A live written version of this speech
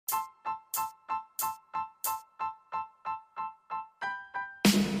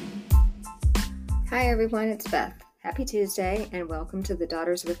Hi everyone, it's Beth. Happy Tuesday and welcome to the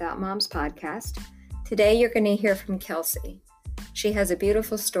Daughters Without Moms podcast. Today you're going to hear from Kelsey. She has a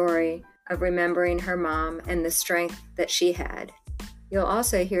beautiful story of remembering her mom and the strength that she had. You'll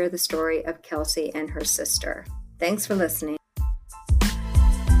also hear the story of Kelsey and her sister. Thanks for listening.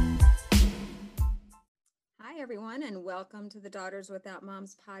 Hi everyone and welcome to the Daughters Without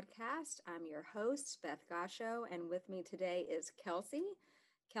Moms podcast. I'm your host, Beth Gasho, and with me today is Kelsey.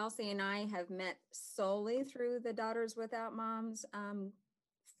 Kelsey and I have met solely through the Daughters Without Moms,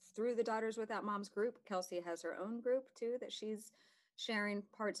 group. Kelsey has her own group too that she's sharing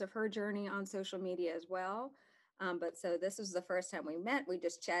parts of her journey on social media as well. So this is the first time we met. We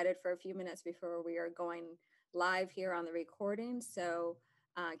just chatted for a few minutes before we are going live here on the recording. So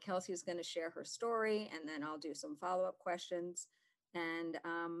Kelsey's going to share her story, and then I'll do some follow-up questions. And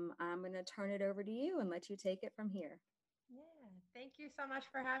I'm going to turn it over to you and let you take it from here. Yeah, thank you so much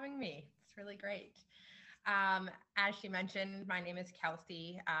for having me. It's really great. As she mentioned, my name is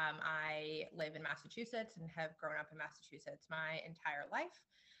Kelsey. I live in Massachusetts and have grown up in Massachusetts my entire life.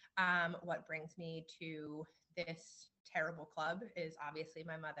 What brings me to this terrible club is obviously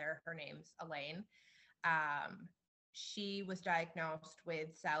my mother. Her name's Elaine. She was diagnosed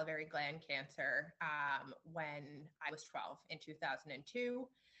with salivary gland cancer when I was 12 in 2002.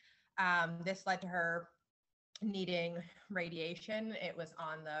 This led to her needing radiation. It was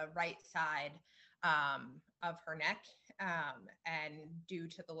on the right side of her neck. And due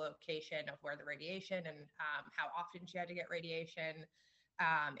to the location of where the radiation and how often she had to get radiation,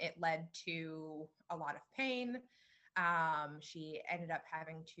 it led to a lot of pain. She ended up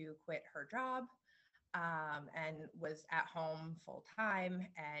having to quit her job and was at home full time,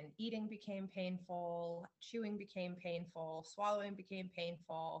 and eating became painful, chewing became painful, swallowing became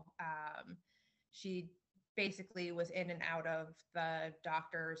painful. She basically was in and out of the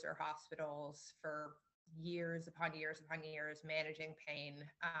doctors or hospitals for years upon years upon years, managing pain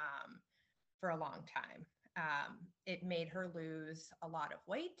for a long time. It made her lose a lot of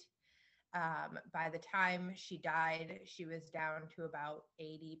weight. By the time she died, she was down to about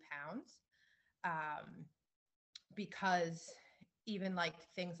 80 pounds because even like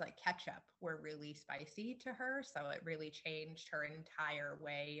things like ketchup were really spicy to her. So it really changed her entire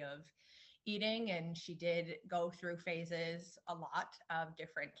way of eating. And she did go through phases, a lot of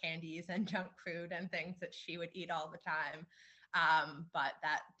different candies and junk food and things that she would eat all the time. But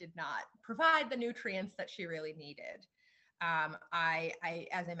that did not provide the nutrients that she really needed. As I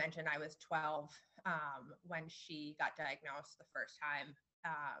mentioned, I was 12 when she got diagnosed the first time.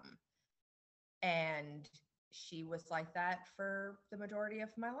 And she was like that for the majority of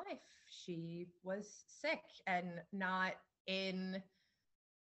my life. She was sick and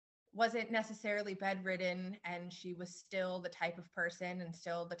wasn't necessarily bedridden, and she was still the type of person and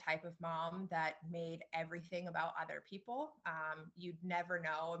still the type of mom that made everything about other people. You'd never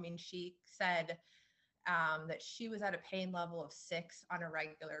know. I mean, she said that she was at a pain level of 6 on a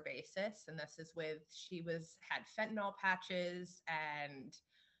regular basis, and this is with had fentanyl patches and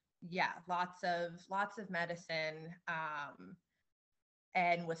lots of medicine,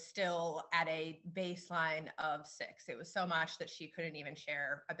 and was still at a baseline of 6. It was so much that she couldn't even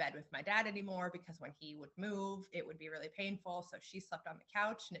share a bed with my dad anymore, because when he would move, it would be really painful. So she slept on the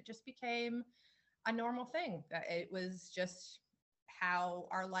couch, and it just became a normal thing. It was just how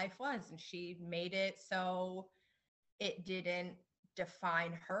our life was. And she made it so it didn't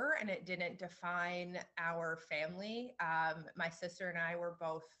define her and it didn't define our family. My sister and I were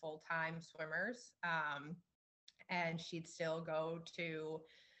both full-time swimmers. And she'd still go to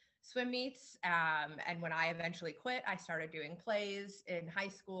swim meets. And when I eventually quit, I started doing plays in high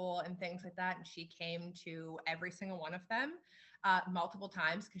school and things like that. And she came to every single one of them multiple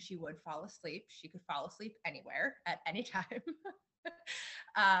times, because she would fall asleep. She could fall asleep anywhere at any time.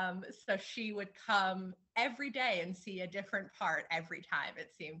 So she would come every day and see a different part every time,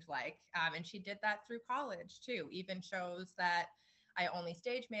 it seemed like. And she did that through college too. Even shows that I only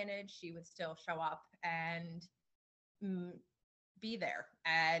stage managed, she would still show up and be there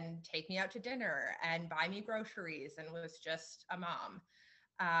and take me out to dinner and buy me groceries, and was just a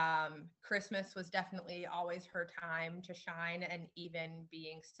mom. Christmas was definitely always her time to shine. And even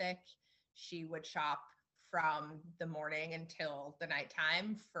being sick, she would shop from the morning until the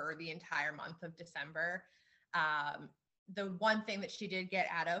nighttime for the entire month of December. the one thing that she did get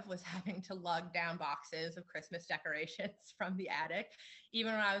out of was having to lug down boxes of Christmas decorations from the attic.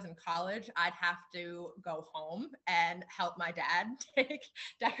 Even when I was in college, I'd have to go home and help my dad take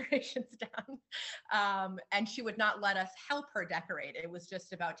decorations down. And she would not let us help her decorate. It was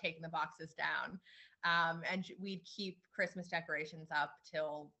just about taking the boxes down. And we'd keep Christmas decorations up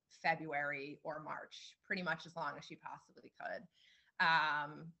till February or March, pretty much as long as she possibly could.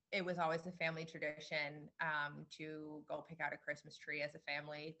 It was always a family tradition to go pick out a Christmas tree as a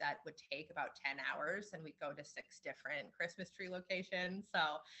family. That would take about 10 hours, and we'd go to 6 different Christmas tree locations.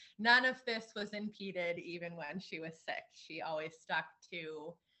 So none of this was impeded, even when she was sick. She always stuck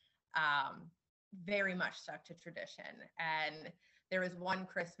to, very much stuck to tradition. And there was one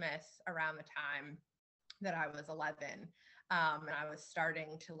Christmas around the time that I was 11, and I was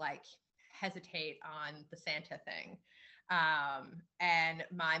starting to like hesitate on the Santa thing. And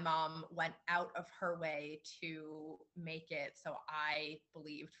my mom went out of her way to make it so I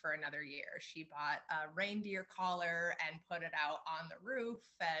believed for another year. She bought a reindeer collar and put it out on the roof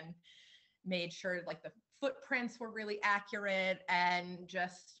and made sure like the footprints were really accurate, and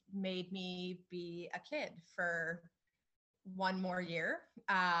just made me be a kid for one more year.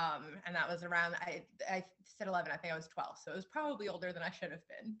 And that was around, I said 11, I think I was 12. So it was probably older than I should have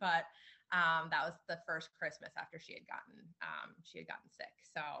been, but that was the first Christmas after she had gotten sick.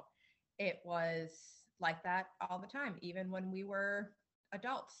 So it was like that all the time, even when we were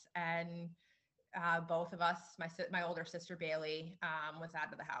adults. And both of us, my older sister Bailey, was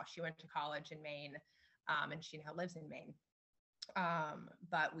out of the house. She went to college in Maine, and she now lives in Maine.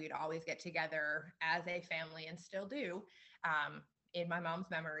 But we'd always get together as a family, and still do, in my mom's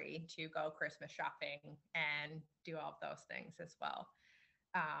memory, to go Christmas shopping and do all of those things as well.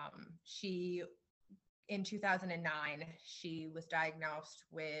 She, in 2009, she was diagnosed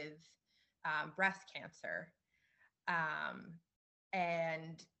with breast cancer,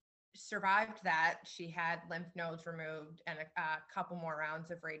 and survived that. She had lymph nodes removed and a couple more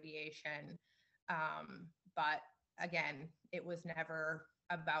rounds of radiation. But again, it was never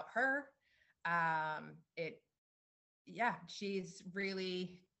about her. She's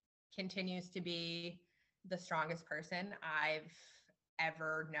really continues to be the strongest person I've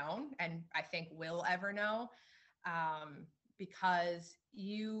ever known, and I think will ever know, because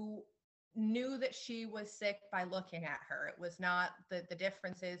you knew that she was sick by looking at her. It was not the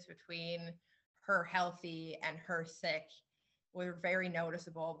differences between her healthy and her sick were very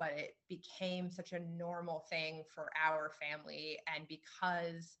noticeable, but it became such a normal thing for our family. And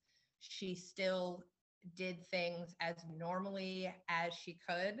because she still did things as normally as she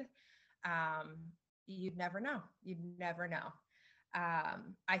could, you'd never know.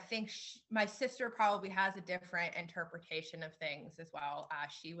 I think my sister probably has a different interpretation of things as well.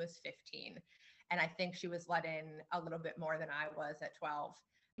 She was 15, and I think she was let in a little bit more than I was at 12.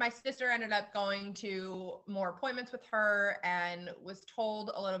 My sister ended up going to more appointments with her and was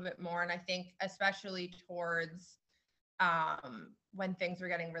told a little bit more. And I think especially towards when things were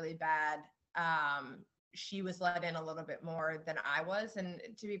getting really bad, she was let in a little bit more than I was. And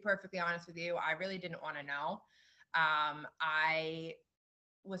to be perfectly honest with you, I really didn't want to know. I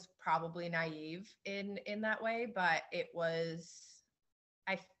was probably naive in that way, but it was,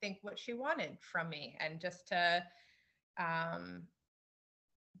 I think, what she wanted from me, and just to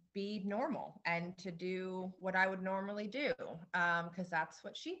be normal and to do what I would normally do, because that's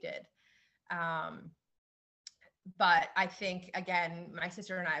what she did. But I think, again, my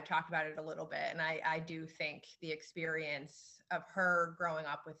sister and I have talked about it a little bit, and I do think the experience of her growing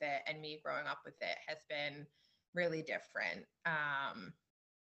up with it and me growing up with it has been really different.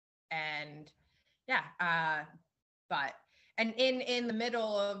 But in the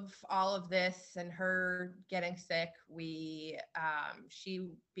middle of all of this and her getting sick, she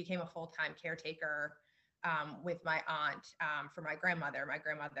became a full-time caretaker with my aunt for my grandmother. My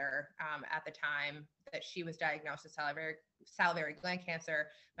grandmother, at the time that she was diagnosed with salivary gland cancer,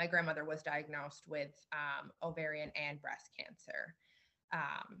 my grandmother was diagnosed with ovarian and breast cancer.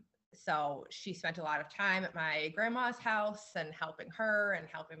 So she spent a lot of time at my grandma's house and helping her and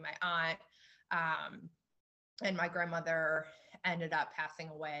helping my aunt. And my grandmother ended up passing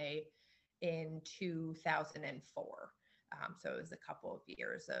away in 2004. So it was a couple of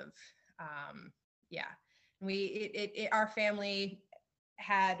years of, our family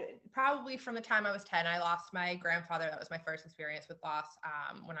had, probably from the time I was 10, I lost my grandfather. That was my first experience with loss,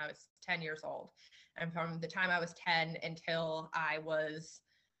 when I was 10 years old. And from the time I was 10 until I was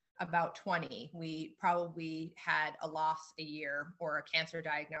about 20, we probably had a loss a year or a cancer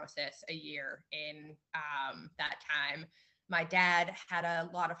diagnosis a year in that time. my dad had a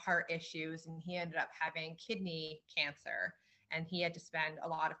lot of heart issues, and he ended up having kidney cancer, and he had to spend a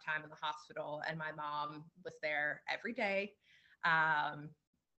lot of time in the hospital, and my mom was there every day,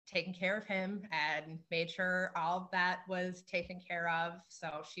 taking care of him and made sure all of that was taken care of.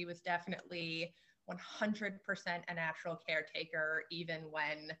 So she was definitely 100% a natural caretaker, even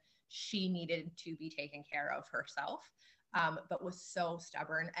when she needed to be taken care of herself, but was so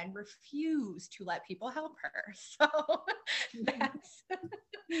stubborn and refused to let people help her. So that's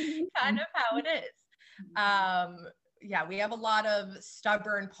kind of how it is. Yeah, we have a lot of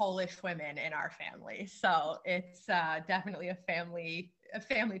stubborn Polish women in our family, so it's definitely a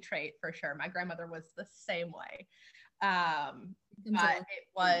family trait for sure. My grandmother was the same way. But it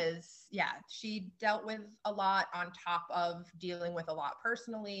was, yeah, she dealt with a lot on top of dealing with a lot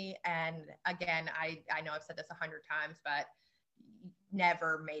personally. And again, I know I've said this 100 times, but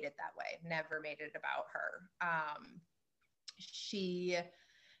never made it that way. Never made it about her. She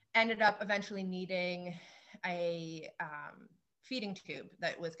ended up eventually needing a feeding tube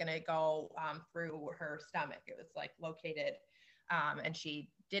that was going to go through her stomach. It was like located, and she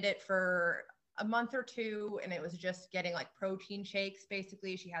did it for a month or two, and it was just getting like protein shakes.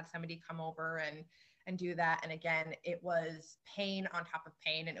 Basically, she had somebody come over and do that. And again, it was pain on top of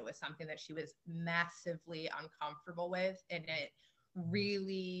pain, and it was something that she was massively uncomfortable with, and it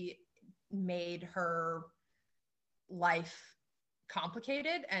really made her life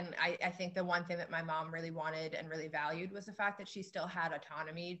complicated. And I think the one thing that my mom really wanted and really valued was the fact that she still had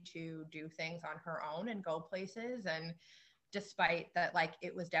autonomy to do things on her own and go places. And despite that, like,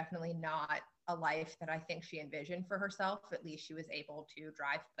 it was definitely not a life that I think she envisioned for herself, at least she was able to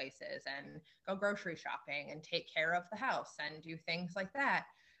drive places and go grocery shopping and take care of the house and do things like that.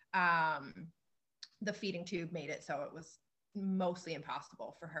 The feeding tube made it so it was mostly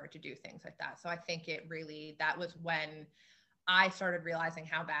impossible for her to do things like that. So I think it really, that was when I started realizing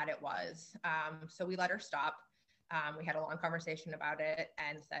how bad it was. So we let her stop. We had a long conversation about it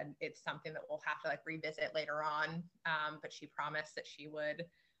and said it's something that we'll have to like revisit later on. But she promised that she would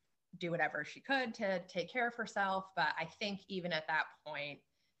do whatever she could to take care of herself. But I think even at that point,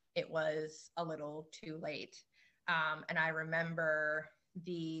 it was a little too late. And I remember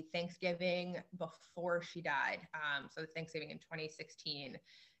the Thanksgiving before she died. So Thanksgiving in 2016,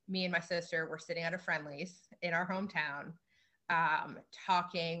 me and my sister were sitting at a Friendly's in our hometown,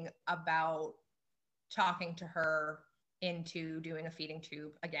 talking to her into doing a feeding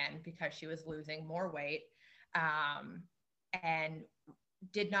tube again because she was losing more weight, and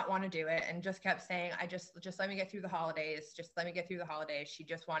did not want to do it and just kept saying, I just let me get through the holidays. Just let me get through the holidays. She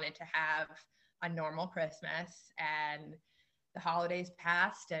just wanted to have a normal Christmas, and the holidays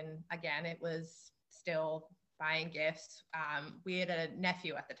passed. And again, it was still buying gifts. We had a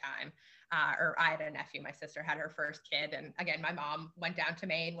nephew at the time, or I had a nephew. My sister had her first kid. And again, my mom went down to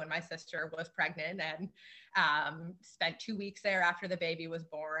Maine when my sister was pregnant and spent 2 weeks there after the baby was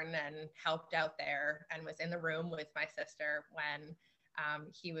born and helped out there and was in the room with my sister when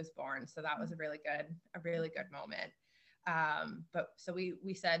he was born. So that was a really good moment. But so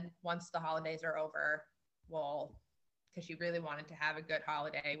we said once the holidays are over, because she really wanted to have a good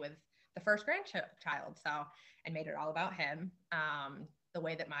holiday with the first grandchild. So, and made it all about him, the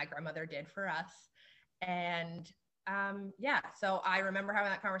way that my grandmother did for us. And so I remember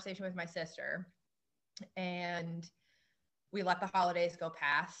having that conversation with my sister, and we let the holidays go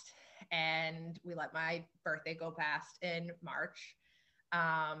past, and we let my birthday go past in March.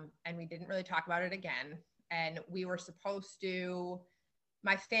 And we didn't really talk about it again. And we were supposed to,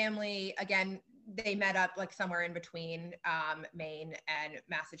 my family, again, they met up like somewhere in between Maine and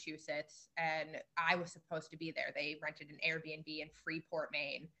Massachusetts, and I was supposed to be there. They rented an Airbnb in Freeport,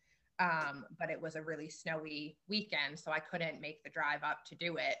 Maine, but it was a really snowy weekend, so I couldn't make the drive up to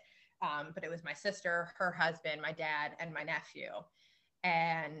do it. But it was my sister, her husband, my dad, and my nephew.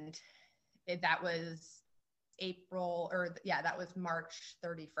 And that was that was March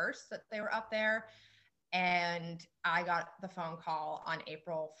 31st that they were up there. And I got the phone call on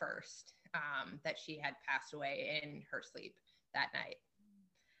April 1st that she had passed away in her sleep that night.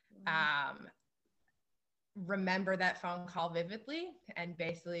 Remember that phone call vividly, and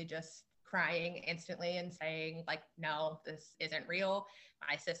basically just crying instantly and saying, like, no, this isn't real.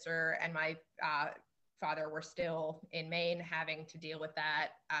 My sister and my father were still in Maine having to deal with that.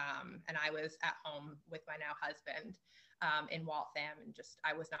 And I was at home with my now husband in Waltham, and just,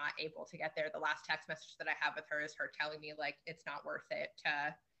 I was not able to get there. The last text message that I have with her is her telling me, like, it's not worth it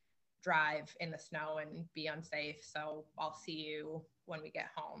to drive in the snow and be unsafe. So I'll see you when we get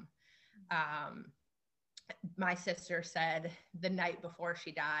home. My sister said the night before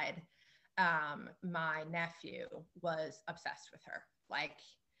she died, my nephew was obsessed with her. Like,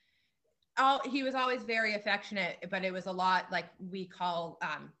 oh, he was always very affectionate, but it was a lot like we call,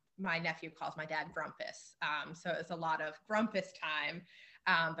 my nephew calls my dad Grumpus. So it was a lot of Grumpus time.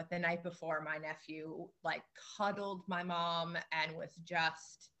 But the night before, my nephew like cuddled my mom and was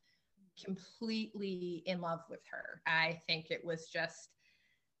just completely in love with her. I think it was just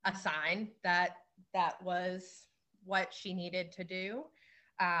a sign that that was what she needed to do.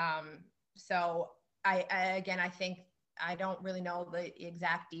 So again, I think I don't really know the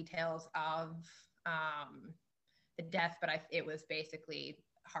exact details of the death, but it was basically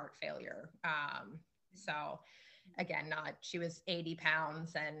heart failure. So again, she was 80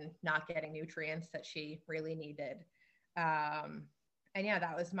 pounds and not getting nutrients that she really needed. And yeah,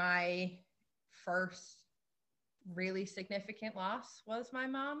 that was my first really significant loss, was my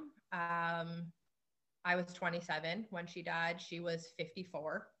mom. I was 27 when she died. She was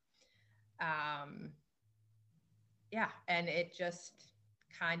 54. Yeah, and it just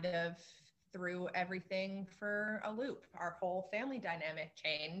kind of threw everything for a loop. Our whole family dynamic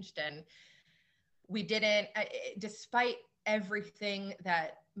changed, and we didn't, despite everything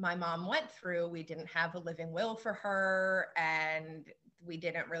that my mom went through, we didn't have a living will for her, and we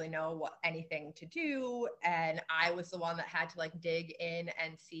didn't really know anything to do. And I was the one that had to like dig in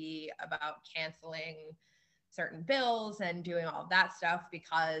and see about canceling certain bills and doing all of that stuff,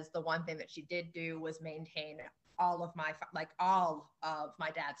 because the one thing that she did do was maintain all of my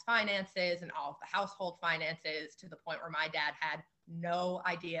dad's finances and all of the household finances, to the point where my dad had no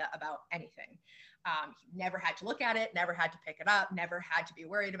idea about anything. He never had to look at it, never had to pick it up, never had to be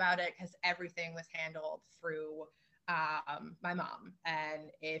worried about it, because everything was handled through my mom.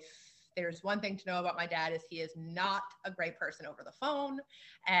 And if there's one thing to know about my dad, is he is not a great person over the phone,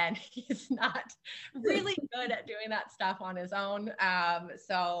 and he's not really good at doing that stuff on his own.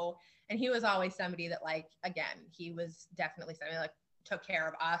 And he was always somebody that, like, again, he was definitely somebody like took care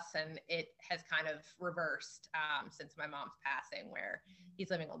of us, and it has kind of reversed since my mom's passing, where he's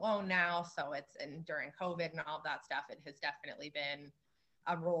living alone now. So and during COVID and all of that stuff, it has definitely been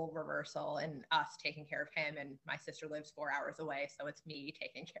a role reversal and us taking care of him. And my sister lives 4 hours away, so it's me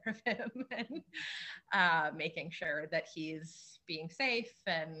taking care of him and making sure that he's being safe.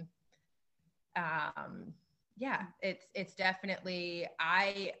 And yeah, it's definitely,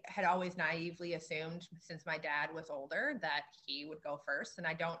 I had always naively assumed, since my dad was older, that he would go first. And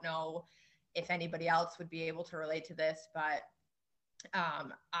I don't know if anybody else would be able to relate to this, but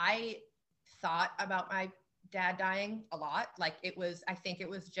I thought about my dad dying a lot. Like, I think it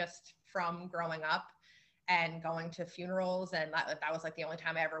was just from growing up and going to funerals, and that was like the only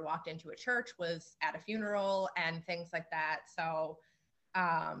time I ever walked into a church was at a funeral and things like that. So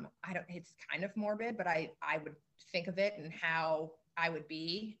it's kind of morbid, but I would think of it and how I would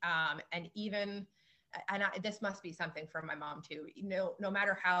be. This must be something from my mom too. No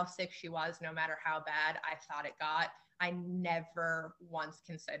matter how sick she was, no matter how bad I thought it got, I never once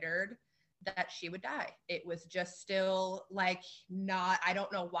considered that she would die. It was just still like, I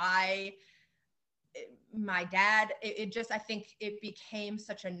don't know why my dad, I think it became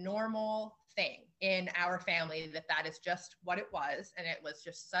such a normal thing in our family that is just what it was. And it was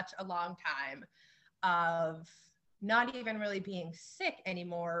just such a long time of not even really being sick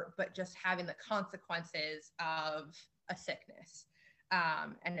anymore, but just having the consequences of a sickness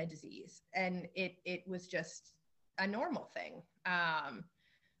and a disease. And it was just a normal thing.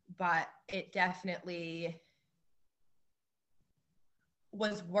 But it definitely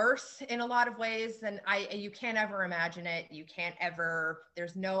was worse in a lot of ways than you can't ever imagine it.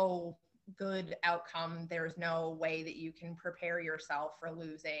 There's no good outcome. There's no way that you can prepare yourself for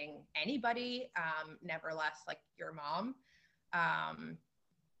losing anybody, nevertheless, like your mom.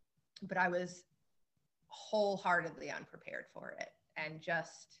 But I was wholeheartedly unprepared for it, and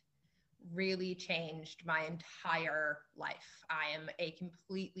just really changed my entire life. I am a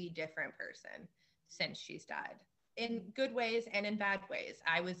completely different person since she's died, in good ways and in bad ways.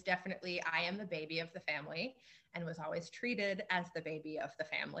 I am the baby of the family and was always treated as the baby of the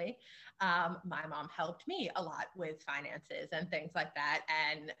family. My mom helped me a lot with finances and things like that.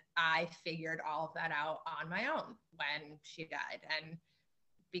 And I figured all of that out on my own when she died, and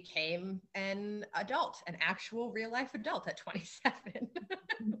became an actual real life adult at 27,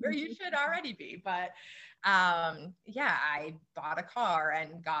 where you should already be. But yeah, I bought a car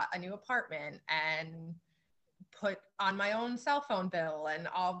and got a new apartment and put on my own cell phone bill and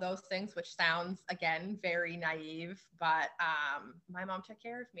all of those things, which sounds, again, very naive, but my mom took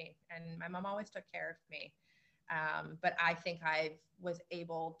care of me, and my mom always took care of me. But I think I was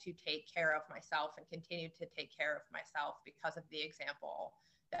able to take care of myself and continue to take care of myself because of the example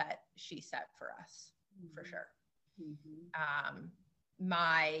that she set for us, for sure. Mm-hmm.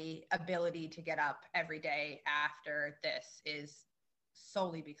 My ability to get up every day after this is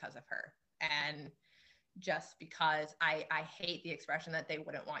solely because of her. And just because I hate the expression that they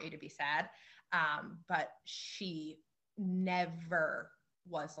wouldn't want you to be sad. But she never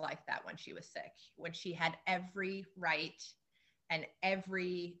was like that when she was sick, when she had every right and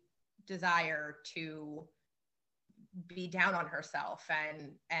every desire to be down on herself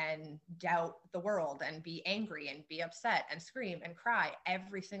and doubt the world and be angry and be upset and scream and cry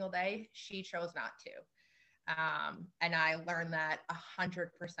every single day. She chose not to. And I learned that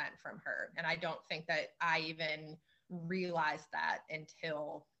 100% from her. And I don't think that I even realized that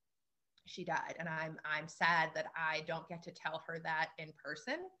until she died. And I'm sad that I don't get to tell her that in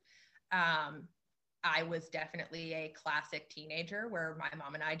person. I was definitely a classic teenager where my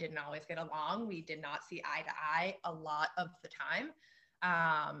mom and I didn't always get along. We did not see eye to eye a lot of the time.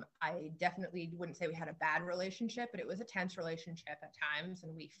 I definitely wouldn't say we had a bad relationship, but it was a tense relationship at times,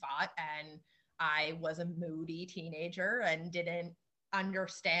 and we fought, and I was a moody teenager and didn't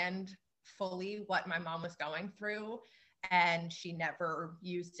understand fully what my mom was going through, and she never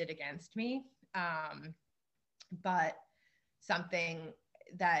used it against me. But something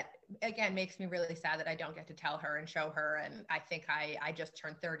that, again, makes me really sad that I don't get to tell her and show her. And I think I just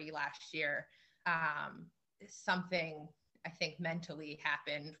turned 30 last year. Something I think mentally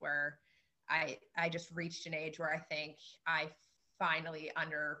happened where I just reached an age where I think I finally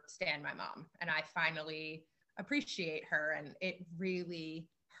understand my mom and I finally appreciate her. And it really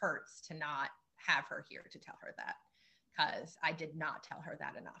hurts to not have her here to tell her that, because I did not tell her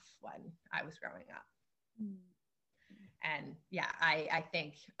that enough when I was growing up. And yeah, I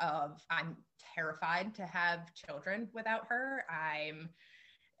think I'm terrified to have children without her.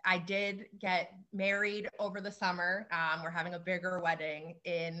 I did get married over the summer. We're having a bigger wedding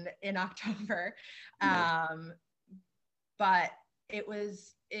in October. But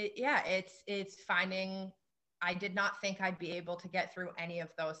it's finding, I did not think I'd be able to get through any of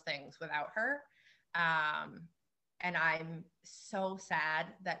those things without her. And I'm so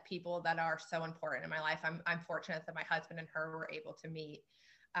sad that people that are so important in my life, I'm fortunate that my husband and her were able to meet.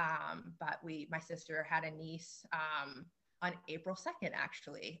 But my sister had a niece on April 2nd,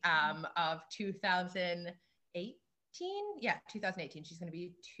 actually, of 2008. 2018. She's going to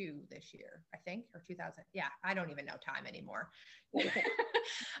be 2 this year, I think, or 2000. Yeah, I don't even know time anymore.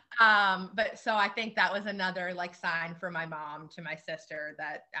 But so I think that was another like sign for my mom to my sister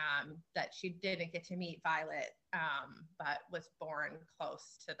that she didn't get to meet Violet, but was born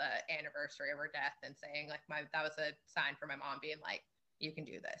close to the anniversary of her death, and saying like that was a sign for my mom being like, you can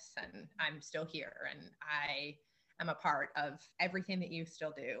do this, and I'm still here, and I am a part of everything that you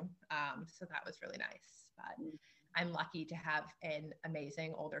still do. So that was really nice. But I'm lucky to have an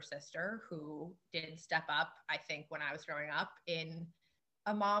amazing older sister who did step up. I think when I was growing up in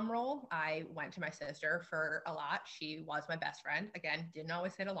a mom role, I went to my sister for a lot. She was my best friend. Again, didn't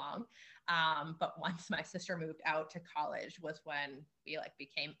always get along. But once my sister moved out to college was when we like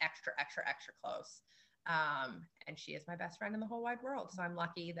became extra close. And she is my best friend in the whole wide world. So I'm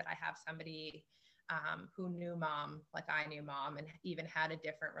lucky that I have somebody who knew mom like I knew mom, and even had a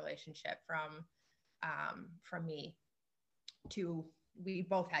different relationship from me to, we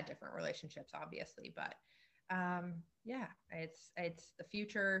both had different relationships, obviously, but yeah, it's the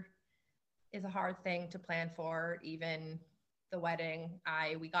future is a hard thing to plan for. Even the wedding,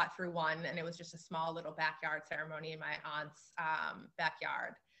 we got through one, and it was just a small little backyard ceremony in my aunt's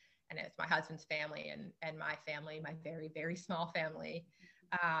backyard, and it's my husband's family and my family, my very, very small family.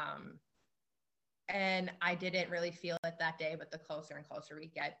 And I didn't really feel it that day, but the closer and closer we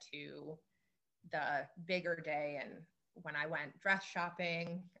get to the bigger day, and when I went dress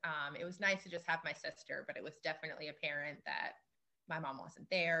shopping, it was nice to just have my sister, but it was definitely apparent that my mom wasn't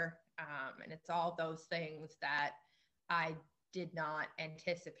there. And it's all those things that I did not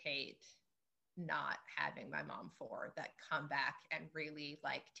anticipate not having my mom for, that come back and really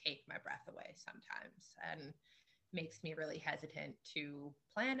like take my breath away sometimes, and makes me really hesitant to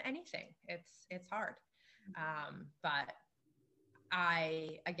plan anything. It's hard. But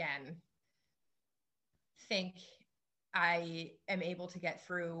I, again, think I am able to get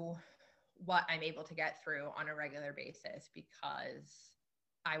through what I'm able to get through on a regular basis because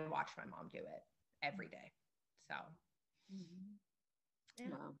I watch my mom do it every day. So, yeah.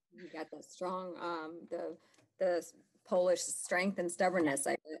 Wow, you got that strong, the Polish strength and stubbornness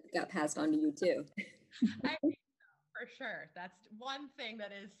I got passed on to you too. I think so, for sure. That's one thing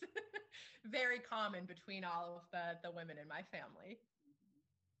that is very common between all of the women in my family.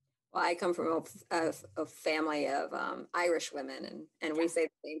 Well, I come from a family of Irish women, and we say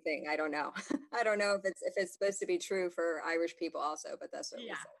the same thing. I don't know. I don't know if it's supposed to be true for Irish people also, but that's what we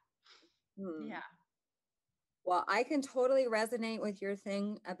Yeah. say. Hmm. Yeah. Well, I can totally resonate with your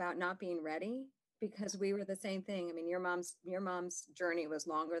thing about not being ready because we were the same thing. I mean, your mom's journey was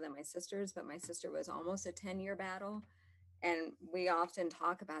longer than my sister's, but my sister was almost a 10-year battle. And we often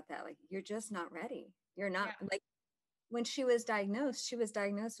talk about that. Like, you're just not ready. You're not Yeah. like when she was diagnosed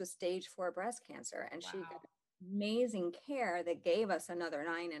with stage 4 breast cancer, and she got Wow. amazing care that gave us another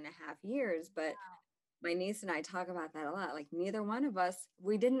 9.5 years. But my niece and I talk about that a lot. Like, neither one of us,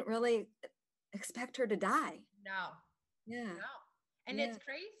 we didn't really expect her to die. No. Yeah. No. And Yeah. it's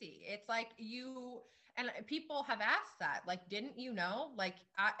crazy. It's like and people have asked that, like, didn't you know? Like,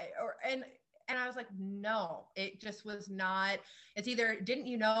 and I was like, no, it just was not. It's either didn't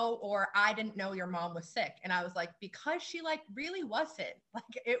you know, or I didn't know your mom was sick. And I was like, because she like really wasn't. Like,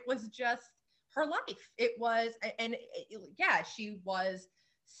 it was just her life. It was, yeah, she was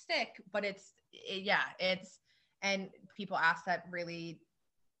sick, but and people ask that really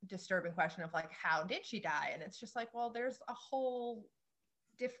disturbing question of like, how did she die? And it's just like, well, there's a whole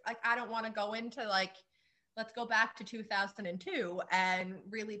like, I don't want to go into like, let's go back to 2002 and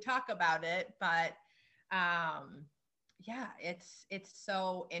really talk about it. But yeah, it's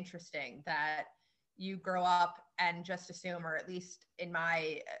so interesting that you grow up and just assume, or at least in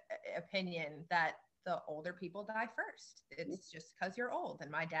my opinion, that the older people die first. It's just because you're old.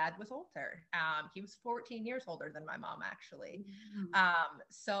 And my dad was older. He was 14 years older than my mom, actually.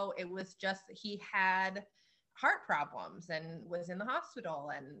 So it was just, he had heart problems and was in the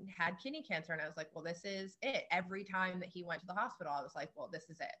hospital and had kidney cancer. And I was like, well, this is it. Every time that he went to the hospital, I was like, well, this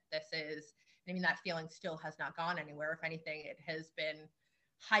is it. This is, I mean, that feeling still has not gone anywhere. If anything, it has been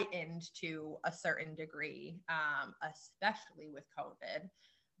heightened to a certain degree, especially with COVID.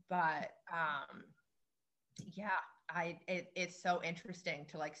 But yeah, it's so interesting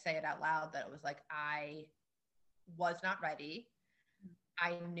to like say it out loud that it was like, I was not ready.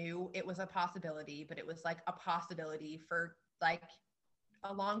 I knew it was a possibility, but it was like a possibility for like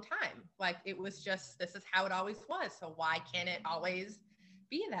a long time. Like, it was just, this is how it always was. So why can't it always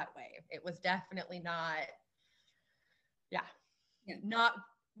be that way? It was definitely not, yeah, Yeah. not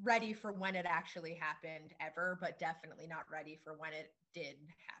ready for when it actually happened ever, but definitely not ready for when it did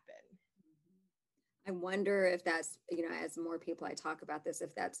happen. I wonder if that's, as more people I talk about this,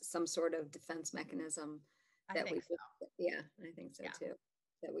 if that's some sort of defense mechanism I that think we, so. yeah, I think so Yeah. too,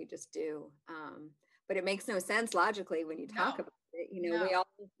 that we just do. But it makes no sense logically when you talk No, about it. no.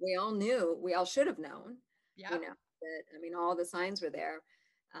 We all knew, we all should have known, Yep. that, I mean, all the signs were there.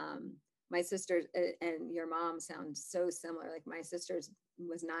 My sister and your mom sound so similar. Like, my sister's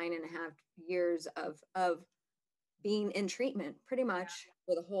was 9.5 years of being in treatment pretty much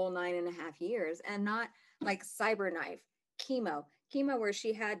for the whole 9.5 years, and not like CyberKnife, chemo where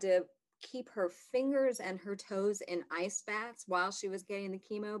she had to keep her fingers and her toes in ice baths while she was getting the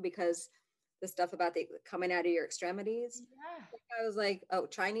chemo because the stuff about the coming out of your extremities. Yeah. I was like, oh,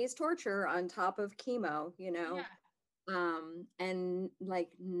 Chinese torture on top of chemo, Yeah. and like,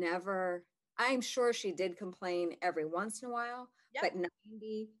 never. I'm sure she did complain every once in a while, Yep. but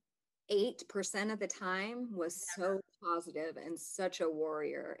 98% of the time was Never. so positive and such a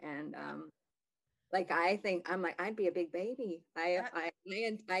warrior. And like, I think I'm like, I'd be a big baby. I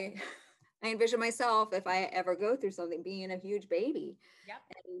envision myself, if I ever go through something, being a huge baby. Yep.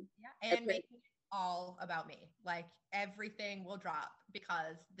 And Yeah. And making it all about me. Like, everything will drop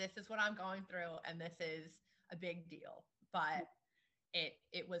because this is what I'm going through and this is a big deal. But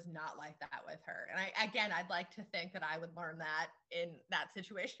it was not like that with her. And I'd like to think that I would learn that in that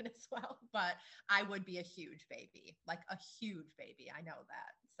situation as well. But I would be a huge baby, like a huge baby. I know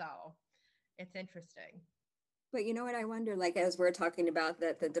that. So it's interesting. But you know what I wonder, like, as we're talking about,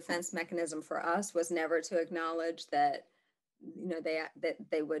 that the defense mechanism for us was never to acknowledge that, that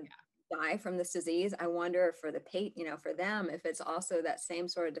they would die from this disease. I wonder for for them, if it's also that same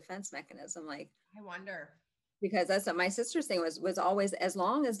sort of defense mechanism, like, I wonder. because that's what my sister's thing was always, as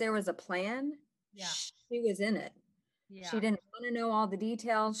long as there was a plan, Yeah. she was in it. Yeah. She didn't want to know all the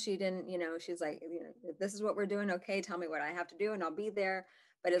details. She didn't, she's like, this is what we're doing. Okay, tell me what I have to do and I'll be there.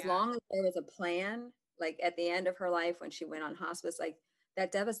 But as long as there was a plan, like at the end of her life when she went on hospice, like,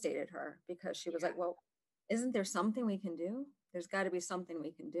 that devastated her because she was like, well, isn't there something we can do? There's got to be something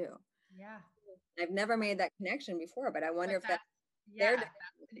we can do. Yeah. I've never made that connection before, but I wonder if that's that's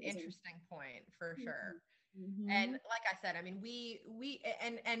an interesting point for sure. Mm-hmm. And like I said, I mean, we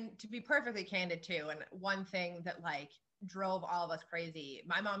and to be perfectly candid too, and one thing that like drove all of us crazy.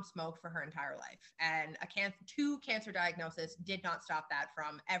 My mom smoked for her entire life, and two cancer diagnoses did not stop that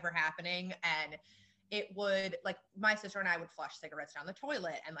from ever happening. And it would, like, my sister and I would flush cigarettes down the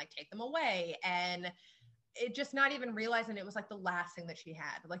toilet and like take them away, and it just not even realizing it was like the last thing that she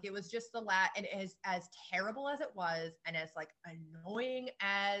had. Like it was just the last, and as terrible as it was, and as like annoying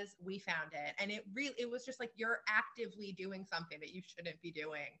as we found it, and it was just like, you're actively doing something that you shouldn't be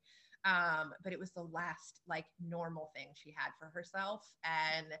doing. But it was the last like normal thing she had for herself.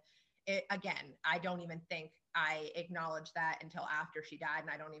 And it, again, I don't even think I acknowledged that until after she died. And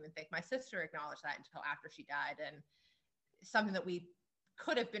I don't even think my sister acknowledged that until after she died. And something that we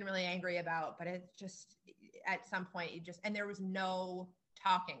could have been really angry about, but it just, at some point, and there was no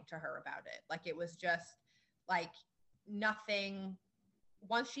talking to her about it. Like it was just like nothing.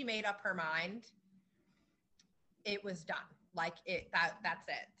 Once she made up her mind, it was done. Like that's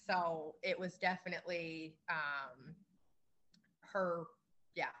it. So it was definitely her,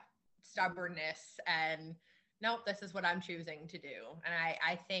 yeah, stubbornness and nope, this is what I'm choosing to do. And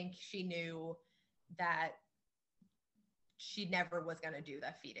I think she knew that she never was going to do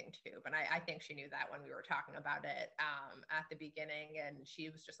the feeding tube. And I think she knew that when we were talking about it at the beginning. And she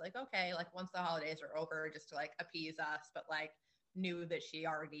was just like, okay, like once the holidays are over, just to like appease us, but like knew that she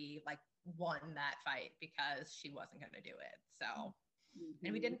already like won that fight because she wasn't going to do it. So,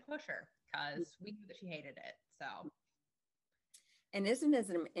 and we didn't push her because we knew that she hated it. So. And isn't it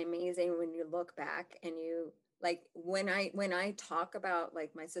amazing when you look back and you, like when I talk about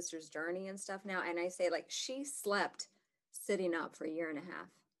like my sister's journey and stuff now, and I say like she slept sitting up for a year and a half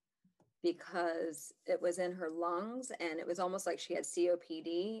because it was in her lungs, and it was almost like she had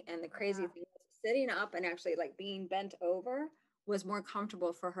COPD. And the crazy thing was, sitting up and actually like being bent over was more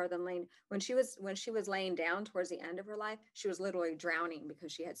comfortable for her than laying. When she was laying down towards the end of her life, she was literally drowning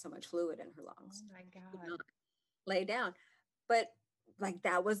because she had so much fluid in her lungs. Oh my God. Lay down. But like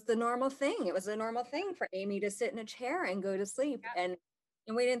that was the normal thing. It was a normal thing for Amy to sit in a chair and go to sleep. Yep.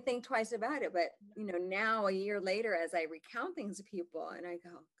 And we didn't think twice about it. But, you know, now a year later, as I recount things to people and I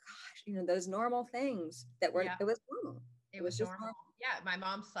go, gosh, you know, those normal things that were, it was normal. It was just normal. Yeah. My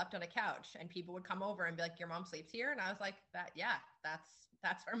mom slept on a couch and people would come over and be like, your mom sleeps here. And I was like,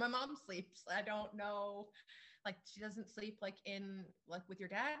 that's where my mom sleeps. I don't know. Like she doesn't sleep like in like with your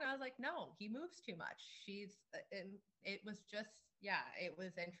dad. And I was like, no, he moves too much. And it was just, yeah, it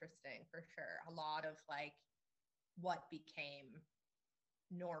was interesting for sure. A lot of like what became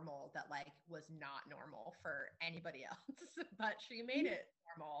normal that like was not normal for anybody else, but she made it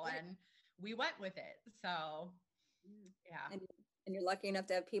normal and we went with it. So yeah. And you're lucky enough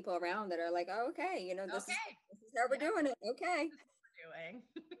to have people around that are like, oh, okay, you know, this is how we're doing it. Okay. This is what we're doing.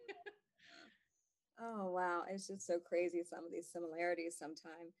 Oh, wow. It's just so crazy, some of these similarities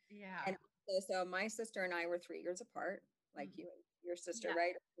sometimes. Yeah. And so my sister and I were 3 years apart, like you and your sister,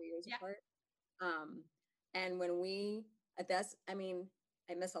 right? 3 years apart. And when I mean,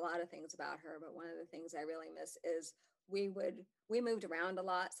 I miss a lot of things about her, but one of the things I really miss is we moved around a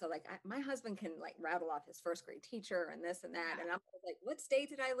lot. So like my husband can like rattle off his first grade teacher and this and that. And I'm like, what state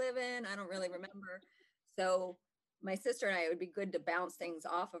did I live in? I don't really remember. So my sister and I, it would be good to bounce things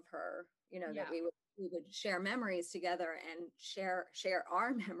off of her, you know, that we would share memories together and share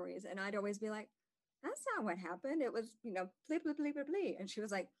our memories. And I'd always be like, that's not what happened. It was, you know, bleep, bleep, bleep, bleep, bleep. And she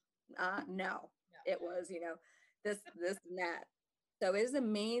was like, no, it was, you know, this and that. So it is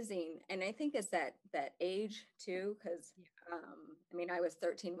amazing. And I think it's that age too, because I mean, I was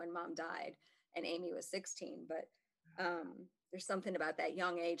 13 when mom died and Amy was 16, but there's something about that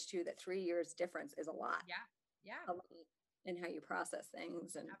young age too, that 3 years difference is a lot. Yeah. A lot in how you process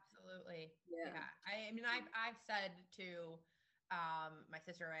things. And absolutely. Yeah. I mean, I've said to my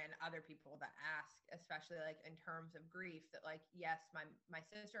sister and other people that ask, especially like in terms of grief, that like, yes, my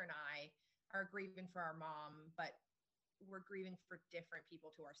sister and I are grieving for our mom, but we're grieving for different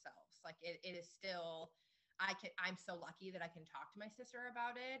people to ourselves. Like it is still, I'm so lucky that I can talk to my sister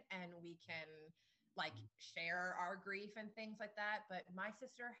about it and we can like share our grief and things like that. But my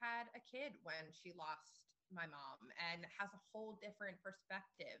sister had a kid when she lost my mom and has a whole different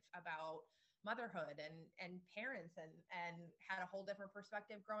perspective about motherhood and parents and had a whole different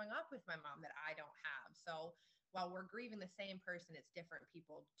perspective growing up with my mom that I don't have. So while we're grieving the same person, it's different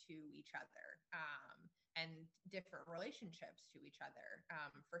people to each other and different relationships to each other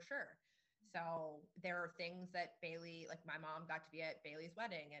for sure. So there are things that Bailey, like my mom got to be at Bailey's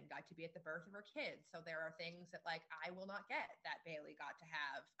wedding and got to be at the birth of her kids. So there are things that like I will not get that Bailey got to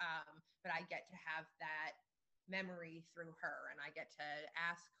have, but I get to have that memory through her and I get to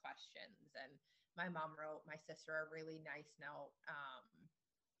ask questions. And my mom wrote my sister a really nice note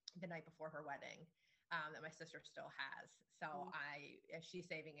the night before her wedding. that my sister still has. So she's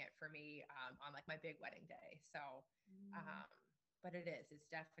saving it for me on like my big wedding day. So, but it's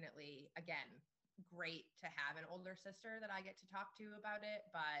definitely, again, great to have an older sister that I get to talk to about it,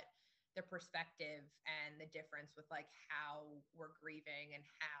 but the perspective and the difference with like how we're grieving and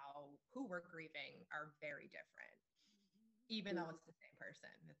who we're grieving are very different, even though it's the same person.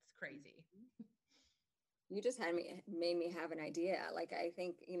 It's crazy. You just made me have an idea. Like, I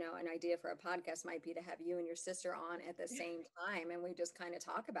think, an idea for a podcast might be to have you and your sister on at the same time, and we just kind of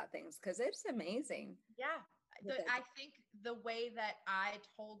talk about things, because it's amazing. Yeah. I think the way that I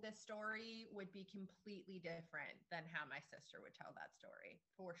told this story would be completely different than how my sister would tell that story,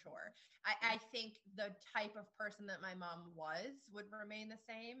 for sure. I think the type of person that my mom would remain the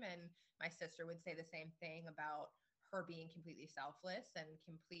same. And my sister would say the same thing about her being completely selfless and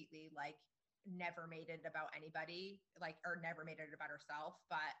completely like never made it about anybody, like, or never made it about herself.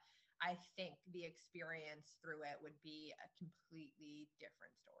 But I think the experience through it would be a completely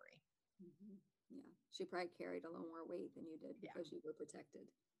different story. Mm-hmm. Yeah, she probably carried a little more weight than you did because you were protected.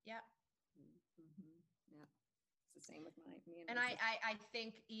 Yeah. Mm-hmm. Yeah, it's the same with me. And I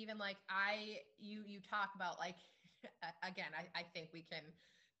think even like you talk about like, again, I think we can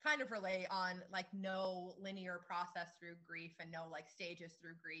kind of relate on like no linear process through grief and no like stages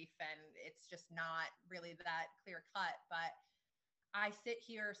through grief. And it's just not really that clear cut. But I sit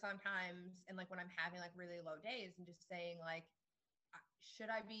here sometimes and like when I'm having like really low days and just saying like,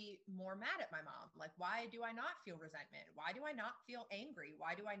 should I be more mad at my mom? Like, why do I not feel resentment? Why do I not feel angry?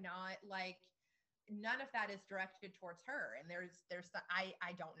 Why do I not like, none of that is directed towards her. And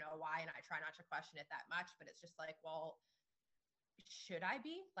I don't know why. And I try not to question it that much, but it's just like, well, should I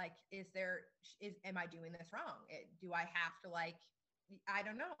be like, am I doing this wrong? Do I have to like, I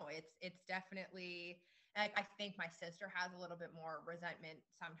don't know. It's definitely like, I think my sister has a little bit more resentment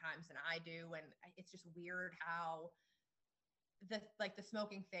sometimes than I do. And it's just weird how the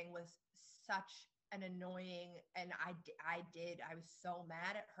smoking thing was such an annoying, and I was so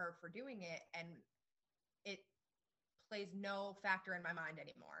mad at her for doing it, and it plays no factor in my mind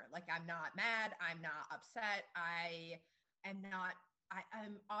anymore. Like, I'm not mad, I'm not upset, I'm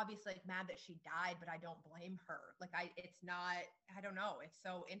obviously like mad that she died, but I don't blame her. Like, it's not, I don't know, it's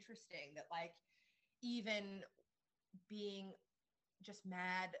so interesting that like even being just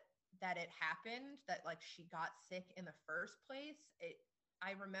mad that it happened, that like she got sick in the first place,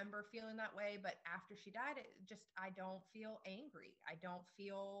 I remember feeling that way, but after she died, I don't feel angry. I don't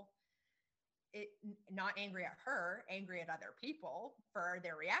feel it, not angry at her, angry at other people for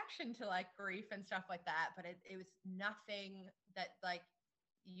their reaction to like grief and stuff like that. But it was nothing that like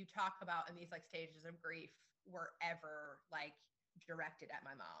you talk about in these like stages of grief were ever like directed at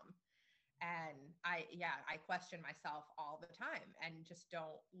my mom. And I question myself all the time and just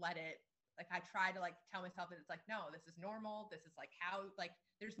don't let it, like, I try to like tell myself that it's like, no, this is normal. This is like how, like,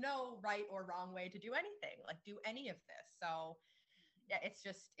 there's no right or wrong way to do anything, like do any of this. So yeah, it's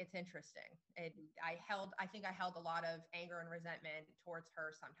interesting. I think I held a lot of anger and resentment towards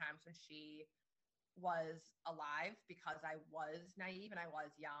her sometimes when she was alive, because I was naive and I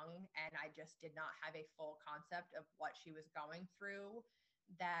was young and I just did not have a full concept of what she was going through.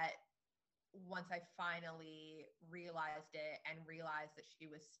 That once I finally realized it and realized that she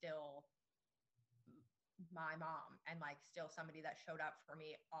was still my mom and like still somebody that showed up for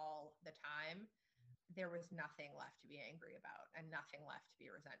me all the time, there was nothing left to be angry about and nothing left to be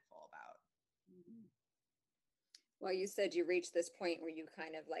resentful about. Well, you said you reached this point where you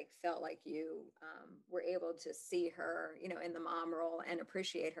kind of like felt like you were able to see her, in the mom role and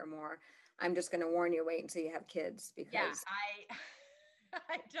appreciate her more. I'm just going to warn you, wait until you have kids, because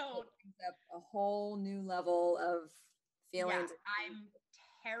I don't. It brings up a whole new level of feelings. Yeah, I'm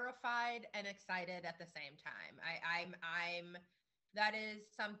terrified and excited at the same time. I'm that is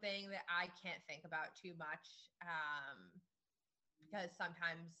something that I can't think about too much, because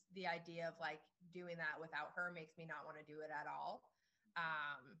sometimes the idea of like doing that without her makes me not want to do it at all.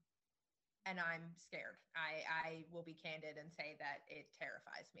 And I'm scared. I will be candid and say that it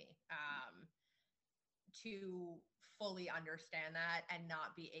terrifies me. To fully understand that and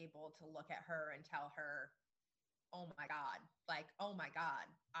not be able to look at her and tell her, oh my God, like, oh my God,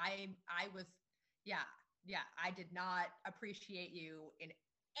 I was, yeah, I did not appreciate you in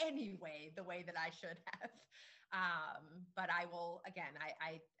any way, the way that I should have. But I will, again,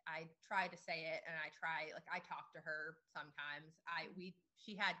 I try to say it, and I talk to her sometimes.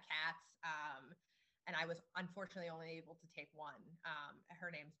 She had cats, and I was unfortunately only able to take one.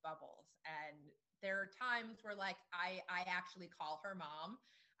 Her name's Bubbles. And there are times where like I actually call her mom.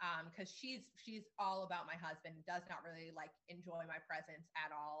 because she's all about my husband, does not really like enjoy my presence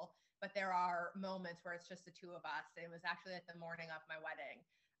at all. But there are moments where it's just the two of us. It was actually at the morning of my wedding,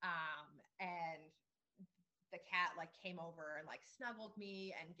 and the cat like came over and like snuggled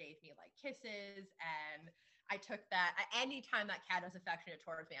me and gave me like kisses, and I took that. Anytime that cat is affectionate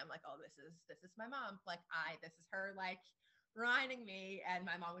towards me, I'm like, oh, this is my mom. Like this is her like reminding me, and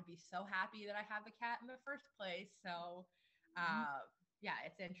my mom would be so happy that I have the cat in the first place. So yeah,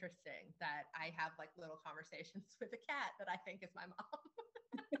 it's interesting that I have like little conversations with a cat that I think is my mom.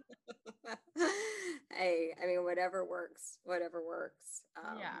 Hey, I mean, whatever works, whatever works.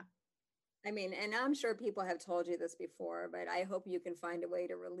 Yeah. I mean, and I'm sure people have told you this before, but I hope you can find a way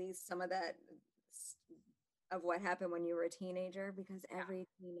to release some of that of what happened when you were a teenager, because every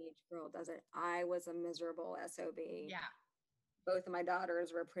teenage girl does it. I was a miserable SOB. Yeah. Both of my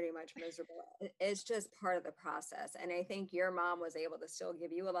daughters were pretty much miserable. It's just part of the process. And I think your mom was able to still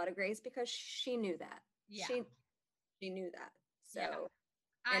give you a lot of grace because she knew that. Yeah. She knew that. So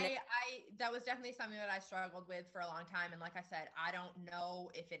yeah. That was definitely something that I struggled with for a long time. And like I said, I don't know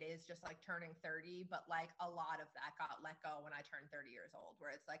if it is just like turning 30, but like a lot of that got let go when I turned 30 years old, where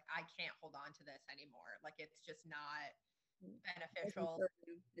it's like, I can't hold on to this anymore. Like, it's just not beneficial.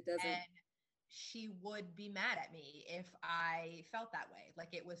 It doesn't. And she would be mad at me if I felt that way.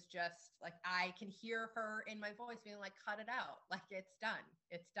 Like, it was just like, I can hear her in my voice being like, cut it out. Like, it's done.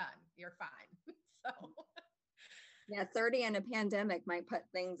 It's done. You're fine. So yeah, 30 and a pandemic might put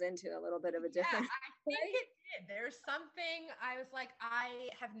things into a little bit of a different. Yeah, I think it did. There's something I was like,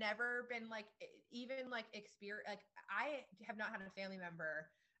 I have never been like, even like experience, like I have not had a family member.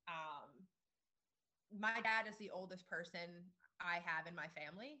 My dad is the oldest person I have in my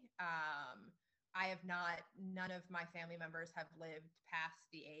family. I have not, none of my family members have lived past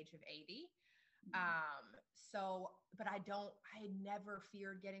the age of 80. So, but I never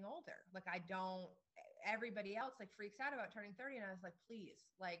feared getting older. Like everybody else like freaks out about turning 30. And I was like, please,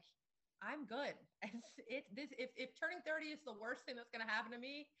 like, I'm good. If turning 30 is the worst thing that's going to happen to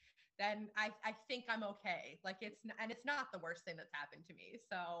me, then I think I'm okay. Like it's not the worst thing that's happened to me.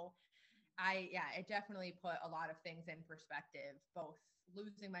 So it definitely put a lot of things in perspective, both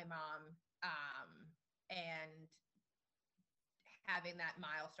losing my mom, and having that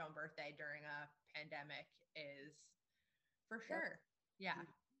milestone birthday during a pandemic is for sure. Yeah.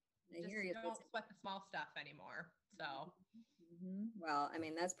 Just don't sweat the small stuff anymore. So. Well, I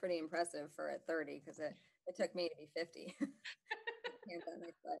mean, that's pretty impressive for at 30, because it took me to be 50.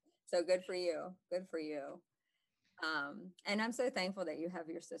 So good for you. Good for you. And I'm so thankful that you have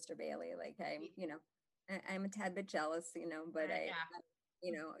your sister Bailey. Like I'm a tad bit jealous, but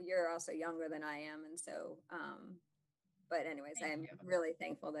you're also younger than I am. And so, but anyways, I'm really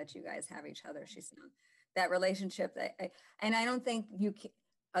thankful that you guys have each other. She's that relationship and I don't think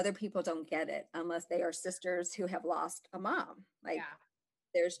other people don't get it unless they are sisters who have lost a mom. Like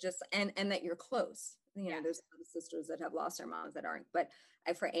there's just, and that you're close, there's sisters that have lost their moms that aren't, but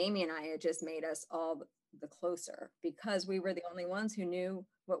for Amy and I, it just made us all the closer because we were the only ones who knew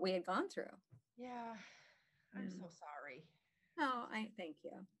what we had gone through. Yeah. I'm so sorry. Oh, thank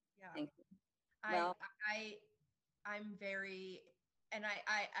you. Yeah. Thank you. Well, I'm very, and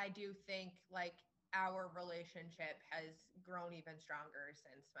I do think like our relationship has grown even stronger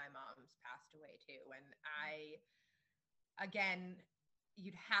since my mom's passed away too. And again,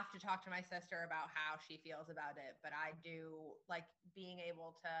 you'd have to talk to my sister about how she feels about it. But I do like being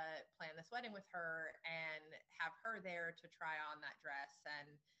able to plan this wedding with her and have her there to try on that dress.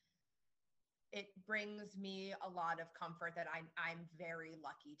 And it brings me a lot of comfort that I'm very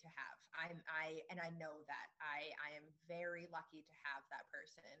lucky to have. I know that I am very lucky to have that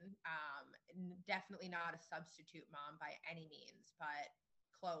person. Definitely not a substitute mom by any means, but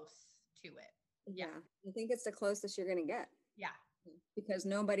close to it. Yeah. I think it's the closest you're going to get. Yeah. Because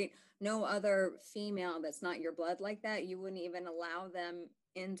no other female that's not your blood like that, you wouldn't even allow them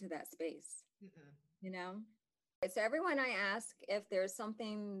into that space. So everyone I ask if there's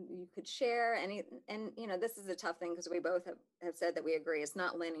something you could share, and this is a tough thing because we both have said that we agree it's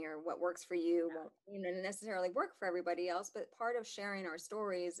not linear. What works for you won't necessarily work for everybody else, but part of sharing our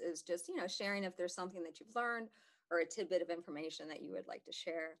stories is just, sharing if there's something that you've learned or a tidbit of information that you would like to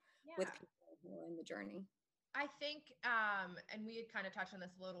share with people who are in the journey. I think, and we had kind of touched on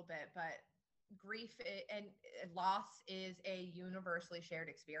this a little bit, but grief and loss is a universally shared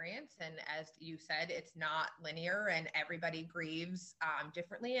experience. And as you said, it's not linear and everybody grieves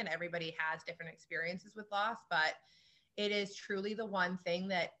differently and everybody has different experiences with loss, but it is truly the one thing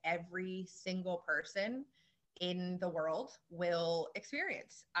that every single person in the world will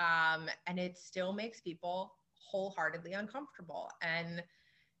experience. And it still makes people wholeheartedly uncomfortable. And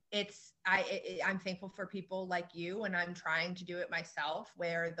I'm thankful for people like you, and I'm trying to do it myself,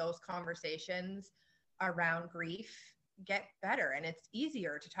 where those conversations around grief get better and it's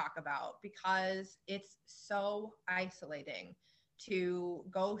easier to talk about, because it's so isolating to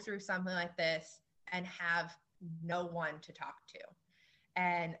go through something like this and have no one to talk to.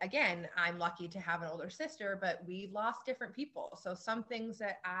 And again, I'm lucky to have an older sister, but we lost different people. So some things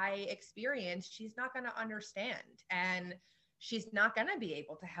that I experienced, she's not going to understand, and she's not going to be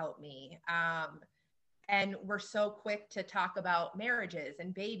able to help me. And we're so quick to talk about marriages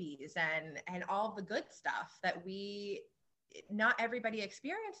and babies and all the good stuff that not everybody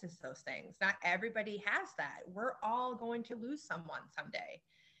experiences those things. Not everybody has that. We're all going to lose someone someday,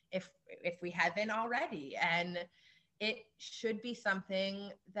 if we haven't already. And it should be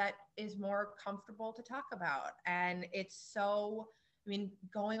something that is more comfortable to talk about. And it's so, I mean,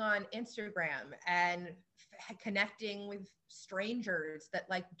 going on Instagram and connecting with strangers that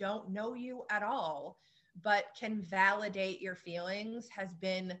like don't know you at all, but can validate your feelings, has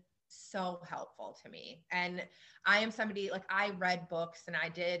been so helpful to me. And I am somebody, like, I read books and I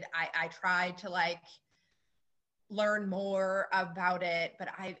tried to like learn more about it, but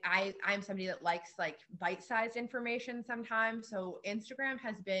I'm somebody that likes like bite-sized information sometimes. So Instagram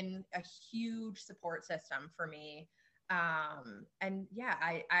has been a huge support system for me. And yeah,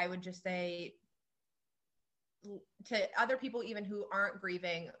 I would just say to other people, even who aren't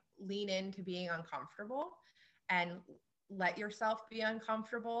grieving, lean into being uncomfortable and let yourself be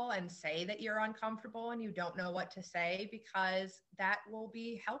uncomfortable and say that you're uncomfortable and you don't know what to say, because that will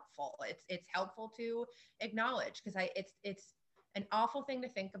be helpful. It's helpful to acknowledge, because it's an awful thing to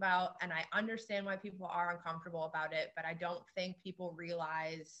think about, and I understand why people are uncomfortable about it, but I don't think people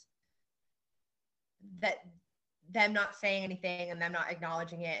realize that them not saying anything and them not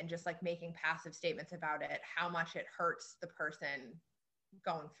acknowledging it and just like making passive statements about it, how much it hurts the person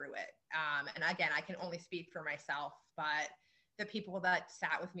going through it. And again, I can only speak for myself, but the people that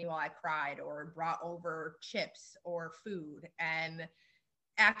sat with me while I cried or brought over chips or food and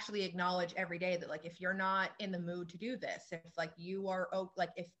actually acknowledge every day that like, if you're not in the mood to do this, if like you are like,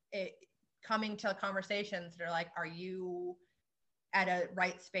 if it coming to conversations that are like, are you at a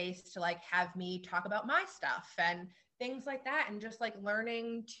right space to like have me talk about my stuff and things like that, and just like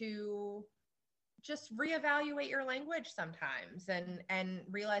learning to just reevaluate your language sometimes and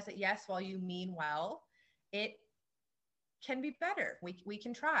realize that yes, while you mean well, it can be better. We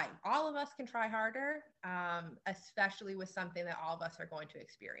can try. All of us can try harder, especially with something that all of us are going to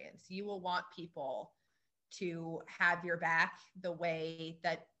experience. You will want people to have your back the way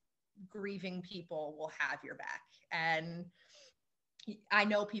that grieving people will have your back. And I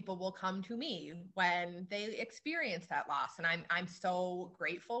know people will come to me when they experience that loss, and I'm so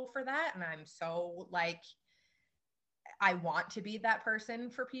grateful for that, and I'm so like, I want to be that person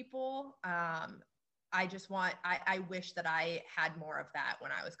for people. I wish that I had more of that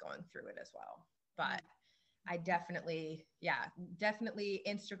when I was going through it as well. But I definitely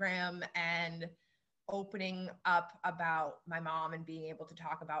Instagram and opening up about my mom and being able to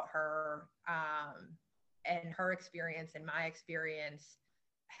talk about her, and her experience and my experience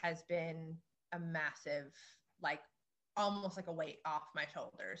has been a massive, like, almost like a weight off my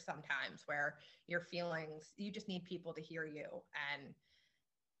shoulders sometimes, where your feelings, you just need people to hear you and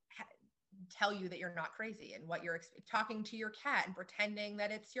tell you that you're not crazy, and what you're talking to your cat and pretending that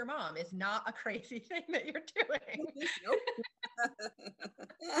it's your mom is not a crazy thing that you're doing.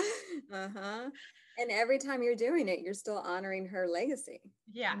 Uh-huh. And every time you're doing it, you're still honoring her legacy.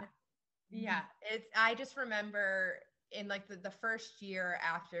 Yeah. Yeah. I just remember in like the first year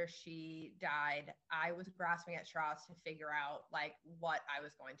after she died, I was grasping at straws to figure out like what I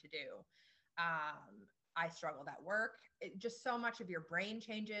was going to do. I struggled at work. Just so much of your brain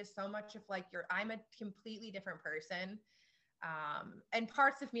changes, so much of like I'm a completely different person. And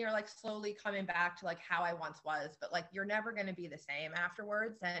parts of me are like slowly coming back to like how I once was, but like you're never going to be the same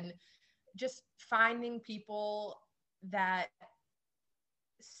afterwards. And just finding people that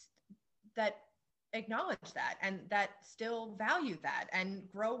acknowledge that and that still value that and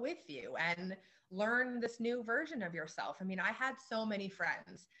grow with you and learn this new version of yourself. I mean, I had so many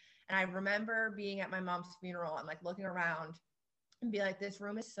friends, and I remember being at my mom's funeral and like looking around and be like, this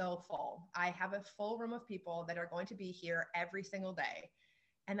room is so full. I have a full room of people that are going to be here every single day.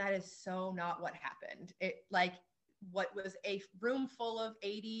 And that is so not what happened. It like what was a room full of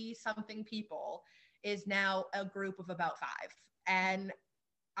 80 something people is now a group of about 5. And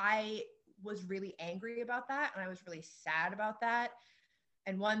I was really angry about that. And I was really sad about that.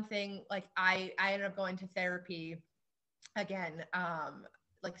 And one thing, like I ended up going to therapy again,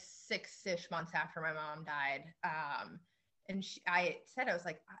 like 6-ish months after my mom died. And I said, I was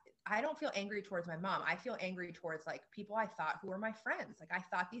like, I don't feel angry towards my mom. I feel angry towards like people I thought who were my friends. Like I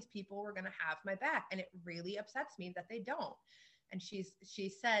thought these people were going to have my back, and it really upsets me that they don't. And she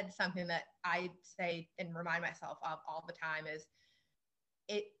said something that I say and remind myself of all the time is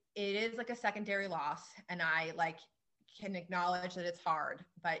it is like a secondary loss. And I like can acknowledge that it's hard,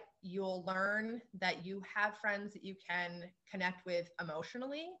 but you'll learn that you have friends that you can connect with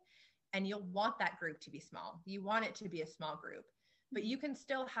emotionally, and you'll want that group to be small. You want it to be a small group, but you can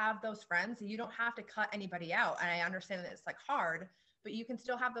still have those friends. You don't have to cut anybody out. And I understand that it's like hard, but you can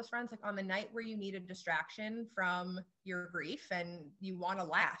still have those friends like on the night where you need a distraction from your grief and you want to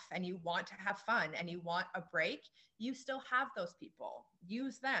laugh and you want to have fun and you want a break. You still have those people.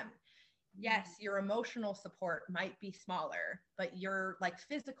 Use them. Yes, your emotional support might be smaller, but your like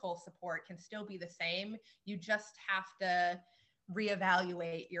physical support can still be the same. You just have to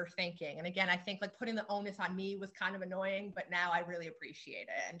reevaluate your thinking. And again, I think like putting the onus on me was kind of annoying, but now I really appreciate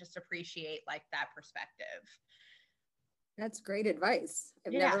it and just appreciate like that perspective. That's great advice.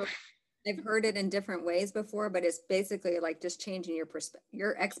 Yeah. I've heard it in different ways before, but it's basically like just changing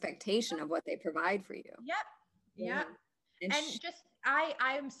your expectation of what they provide for you. Yep. Yeah. And just I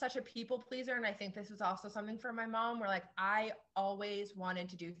am such a people pleaser, and I think this was also something for my mom where like I always wanted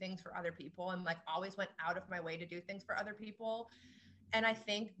to do things for other people and like always went out of my way to do things for other people. And I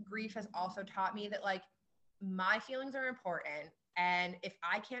think grief has also taught me that like my feelings are important, and if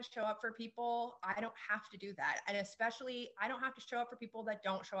I can't show up for people, I don't have to do that. And especially I don't have to show up for people that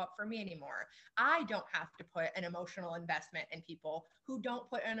don't show up for me anymore. I don't have to put an emotional investment in people who don't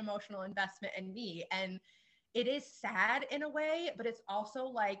put an emotional investment in me. And it is sad in a way, but it's also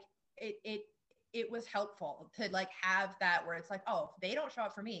like it was helpful to like have that where it's like, oh, if they don't show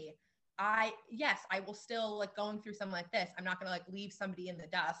up for me, I will still like going through something like this. I'm not going to like leave somebody in the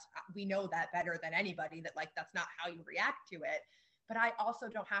dust. We know that better than anybody that like that's not how you react to it. But I also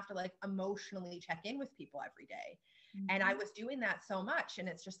don't have to like emotionally check in with people every day. Mm-hmm. And I was doing that so much, and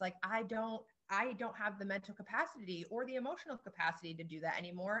it's just like I don't have the mental capacity or the emotional capacity to do that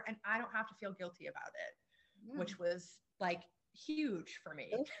anymore, and I don't have to feel guilty about it. Yeah. Which was like huge for me.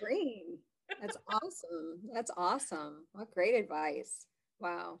 That's great. That's awesome. That's awesome. What great advice.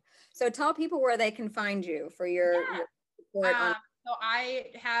 Wow. So tell people where they can find you for your support on. So I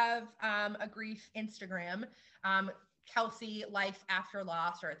have a grief Instagram, Kelsey Life After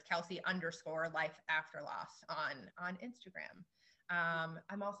Loss, or it's Kelsey_Life After Loss on Instagram.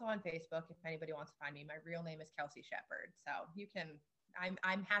 I'm also on Facebook if anybody wants to find me. My real name is Kelsey Shepard. So you can,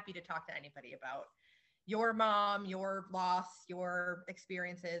 I'm happy to talk to anybody about your mom, your loss, your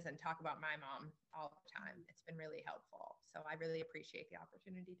experiences, and talk about my mom all the time. It's been really helpful. So I really appreciate the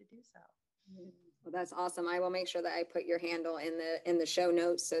opportunity to do so. Well, that's awesome. I will make sure that I put your handle in the show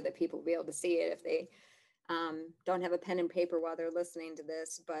notes so that people will be able to see it if they don't have a pen and paper while they're listening to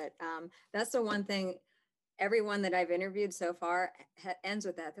this. But that's the one thing. Everyone that I've interviewed so far ends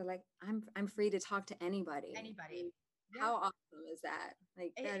with that. They're like, I'm free to talk to anybody. Anybody. How awesome is that?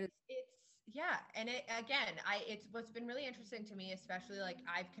 Like it's it's what's been really interesting to me, especially like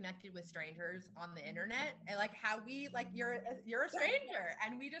I've connected with strangers on the internet, and like how we like you're a stranger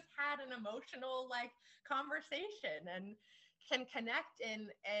and we just had an emotional like conversation and can connect in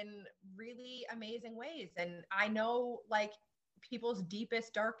really amazing ways. And I know like people's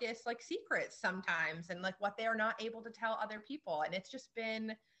deepest, darkest like secrets sometimes, and like what they are not able to tell other people. And it's just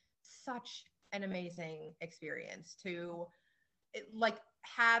been such an amazing experience to like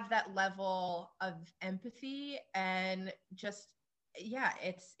have that level of empathy. And just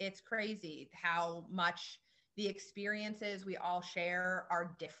it's crazy how much the experiences we all share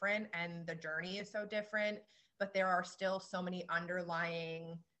are different and the journey is so different, but there are still so many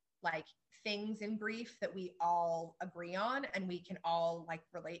underlying like things in grief that we all agree on and we can all like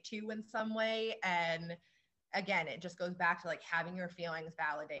relate to in some way. And again, it just goes back to like having your feelings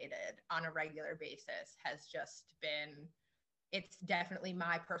validated on a regular basis has just been, it's definitely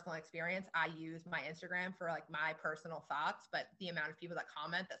my personal experience. I use my Instagram for like my personal thoughts, but the amount of people that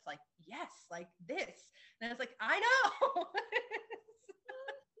comment that's like, yes, like this. And it's like, I know.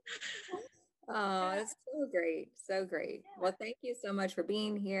 Oh, it's so great. So great. Yeah. Well, thank you so much for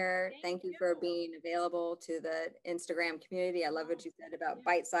being here. Thank you for being available to the Instagram community. I love what you said about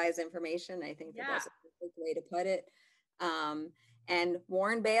bite-sized information. I think that's a perfect way to put it. And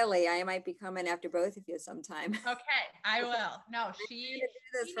Warren Bailey, I might be coming after both of you sometime. Okay, I will. No, she do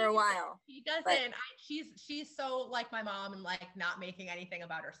this for a while. She doesn't. She's so like my mom and like not making anything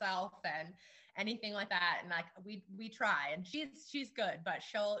about herself and anything like that. And like we try, and she's good, but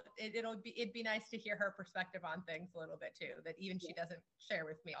it'd be nice to hear her perspective on things a little bit too, that even she doesn't share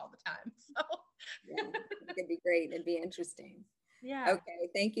with me all the time. So it'd be great. It'd be interesting. Yeah. Okay.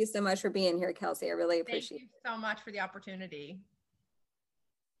 Thank you so much for being here, Kelsey. I really appreciate it. Thank you so much for the opportunity.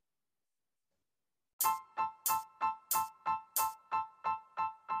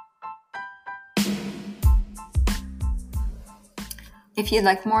 If you'd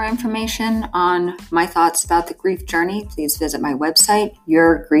like more information on my thoughts about the grief journey, please visit my website,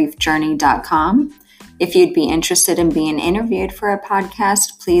 yourgriefjourney.com. If you'd be interested in being interviewed for a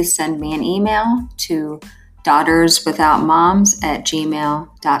podcast, please send me an email to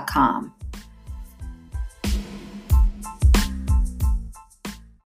daughterswithoutmoms@gmail.com.